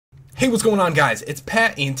Hey, what's going on, guys? It's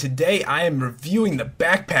Pat, and today I am reviewing the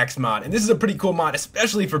Backpacks mod, and this is a pretty cool mod,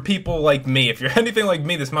 especially for people like me. If you're anything like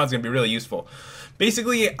me, this mod's going to be really useful.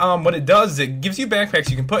 Basically, what it does is it gives you backpacks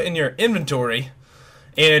you can put in your inventory,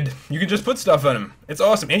 and you can just put stuff in them. It's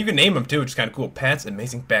awesome, and you can name them too, which is kind of cool. Pat's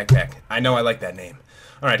Amazing Backpack. I know I like that name.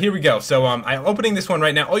 Alright, here we go. So, I'm opening this one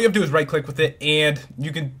right now. All you have to do is right-click with it, and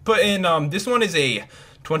you can put in, this one is a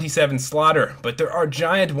 27 slotter, but there are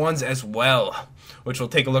giant ones as well, which we'll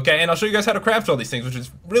take a look at, and I'll show you guys how to craft all these things, which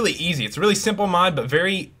is really easy. It's a really simple mod, but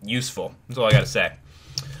very useful. That's all I gotta say.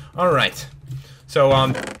 Alright, so,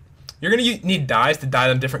 you're gonna need dyes to dye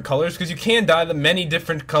them different colors, because you can dye them many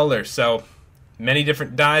different colors, so, many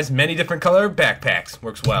different dyes, many different color backpacks.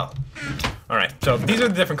 Works well. Alright, so these are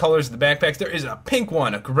the different colors of the backpacks. There is a pink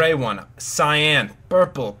one, a gray one, cyan,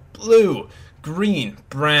 purple, blue, green,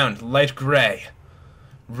 brown, light gray,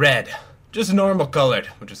 red, just normal colored,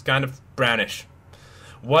 which is kind of brownish,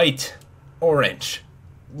 white, orange,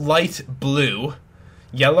 light blue,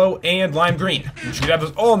 yellow, and lime green. You should have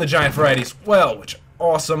those all in the giant varieties as well, which are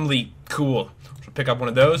awesomely cool. So pick up one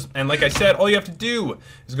of those, and like I said, all you have to do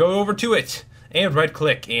is go over to it and right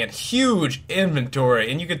click, and huge inventory,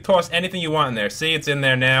 and you can toss anything you want in there. See, it's in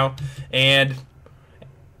there now, and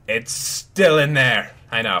it's still in there.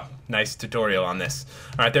 I know, nice tutorial on this.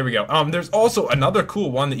 Alright, there we go. There's also another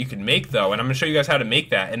cool one that you can make though, and I'm gonna show you guys how to make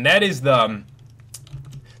that, and that is the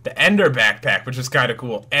Ender backpack, which is kind of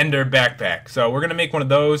cool. Ender backpack. So we're gonna make one of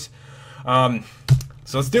those. So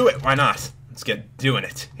let's do it. Why not? Let's get doing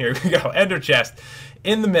it. Here we go. Ender chest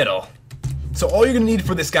in the middle. So all you're gonna need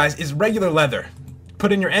for this, guys, is regular leather.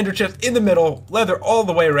 Put in your ender chest in the middle, leather all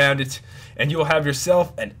the way around it, and you will have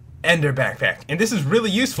yourself an ender backpack. And this is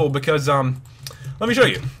really useful because let me show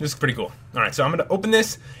you. This is pretty cool. Alright, so I'm gonna open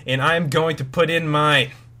this, and I'm going to put in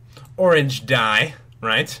my orange dye,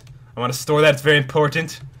 right? I want to store that, it's very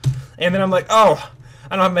important. And then I'm like, oh,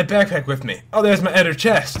 I don't have my backpack with me. Oh, there's my ender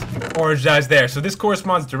chest. Orange dye's there. So this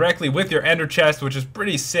corresponds directly with your ender chest, which is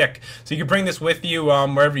pretty sick. So you can bring this with you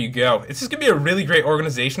wherever you go. It's just going to be a really great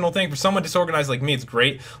organizational thing. For someone disorganized like me, it's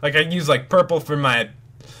great. Like, I use, like, purple for my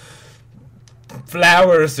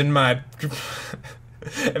flowers and my...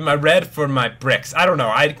 and my red for my bricks. I don't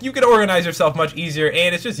know. You can organize yourself much easier,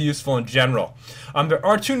 and it's just useful in general. There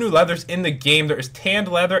are two new leathers in the game. There is tanned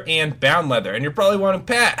leather and bound leather. And you're probably wondering,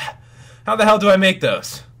 Pat, how the hell do I make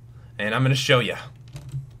those? And I'm going to show you.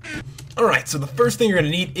 Alright, so the first thing you're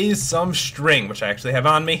going to need is some string, which I actually have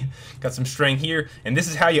on me. Got some string here, and this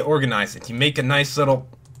is how you organize it. You make a nice little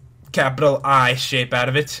capital I shape out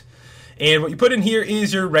of it. And what you put in here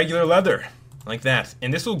is your regular leather, like that.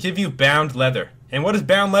 And this will give you bound leather. And what does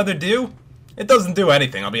bound leather do? It doesn't do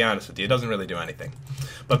anything, I'll be honest with you. It doesn't really do anything.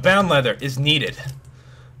 But bound leather is needed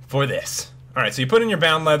for this. Alright, so you put in your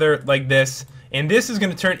bound leather like this, and this is going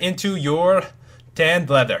to turn into your tanned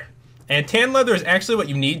leather. And tanned leather is actually what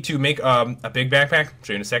you need to make a big backpack. I'll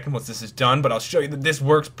show you in a second once this is done, but I'll show you that this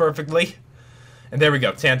works perfectly. And there we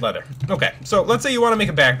go, tanned leather. Okay, so let's say you want to make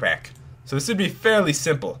a backpack. So this would be fairly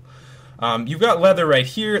simple. You've got leather right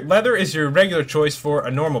here. Leather is your regular choice for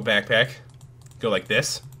a normal backpack. Go like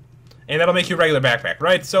this. And that'll make you a regular backpack,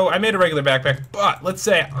 right? So I made a regular backpack, but let's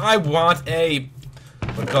say I want a...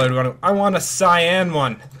 what color do I want? I want a cyan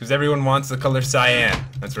one, because everyone wants the color cyan.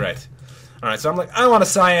 That's right. Alright, so I'm like, I want a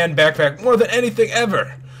cyan backpack more than anything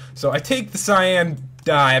ever. So I take the cyan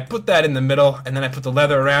dye, I put that in the middle, and then I put the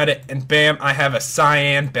leather around it, and bam, I have a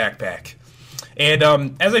cyan backpack. And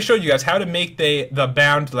as I showed you guys how to make the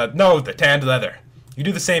bound leather, no, the tanned leather. You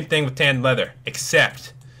do the same thing with tanned leather,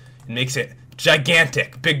 except it makes it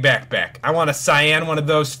gigantic, big backpack. I want a cyan one of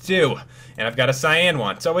those too. And I've got a cyan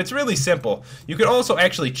one. So it's really simple. You could also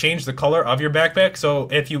actually change the color of your backpack. So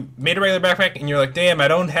if you made a regular backpack and you're like, damn, I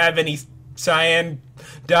don't have any cyan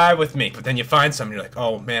dye with me. But then you find some and you're like,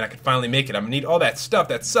 oh man, I could finally make it. I'm gonna need all that stuff.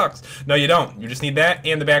 That sucks. No, you don't. You just need that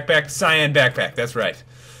and the backpack. Cyan backpack. That's right.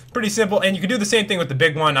 Pretty simple. And you can do the same thing with the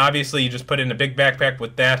big one. Obviously, you just put in a big backpack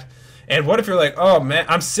with that. And what if you're like, oh man,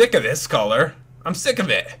 I'm sick of this color. I'm sick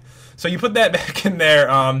of it. So you put that back in there,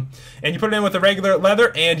 and you put it in with the regular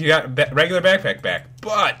leather, and you got regular backpack back.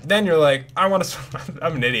 But then you're like, I want to,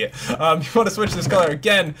 I'm an idiot. You want to switch this color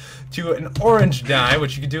again to an orange dye,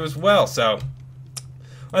 which you can do as well. So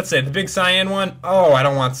let's say the big cyan one, oh, I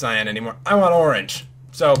don't want cyan anymore. I want orange.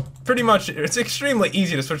 So pretty much, it's extremely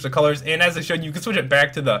easy to switch the colors, and as I showed you, you can switch it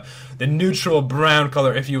back to the neutral brown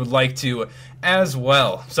color if you would like to as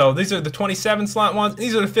well. So these are the 27 slot ones,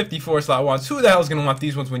 these are the 54 slot ones. Who the hell is going to want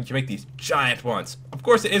these ones when you can make these giant ones? Of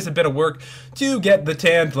course, it is a bit of work to get the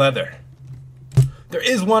tanned leather. There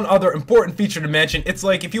is one other important feature to mention. It's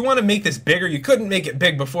like if you want to make this bigger, you couldn't make it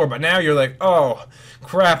big before, but now you're like, oh,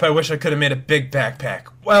 crap, I wish I could have made a big backpack.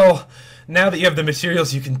 Well, now that you have the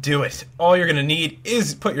materials, you can do it. All you're going to need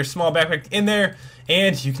is put your small backpack in there,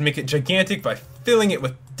 and you can make it gigantic by filling it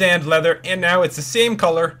with tanned leather, and now it's the same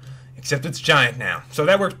color, except it's giant now. So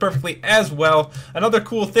that works perfectly as well. Another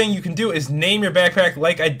cool thing you can do is name your backpack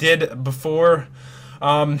like I did before.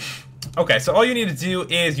 Okay, so all you need to do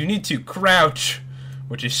is you need to crouch,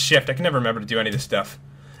 which is shift. I can never remember to do any of this stuff.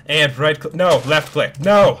 And right click. No, left click.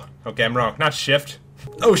 No! Okay, I'm wrong. Not shift.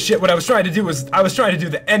 Oh shit, what I was trying to do was, I was trying to do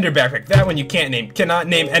the Ender backpack. That one you can't name. Cannot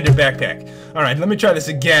name Ender backpack. Alright, let me try this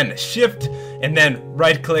again. Shift, and then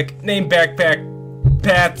right click. Name backpack.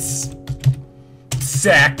 Pat's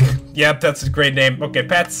Sack. Yep, that's a great name. Okay,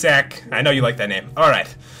 Pat's Sack. I know you like that name.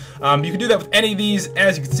 Alright. You can do that with any of these.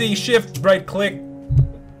 As you can see, shift, right click.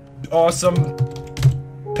 Awesome.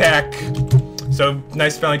 Pack. So,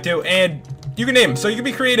 nice spelling too. And you can name them. So you can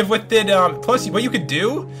be creative with it. Plus, what you could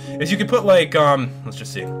do is you could put like, let's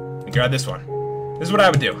just see. Grab this one. This is what I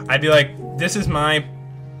would do. I'd be like, this is my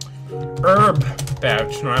herb pouch. I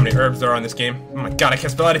don't know how many herbs there are on this game. Oh my god, I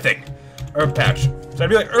can't spell anything. Herb pouch. So I'd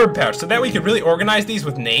be like herb pouch. So that way you could really organize these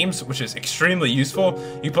with names, which is extremely useful.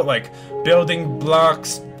 You put like building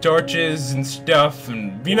blocks, torches, and stuff,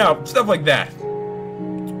 and you know, stuff like that.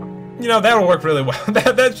 You know, that'll work really well.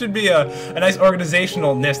 that should be a nice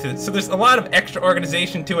organizationalness to it. So there's a lot of extra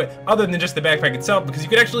organization to it other than just the backpack itself, because you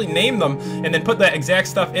could actually name them and then put that exact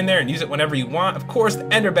stuff in there and use it whenever you want. Of course,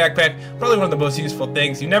 the Ender backpack, probably one of the most useful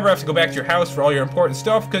things. You never have to go back to your house for all your important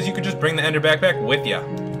stuff because you could just bring the Ender backpack with you.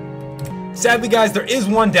 Sadly, guys, there is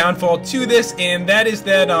one downfall to this, and that is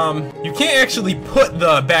that you can't actually put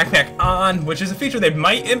the backpack on, which is a feature they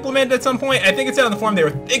might implement at some point. I think it said on the forum they were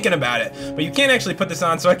thinking about it, but you can't actually put this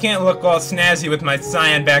on, so I can't look all snazzy with my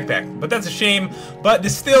cyan backpack. But that's a shame, but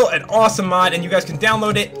it's still an awesome mod, and you guys can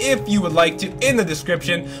download it if you would like to in the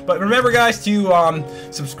description. But remember, guys, to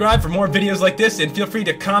subscribe for more videos like this, and feel free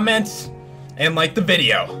to comment and like the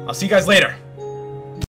video. I'll see you guys later.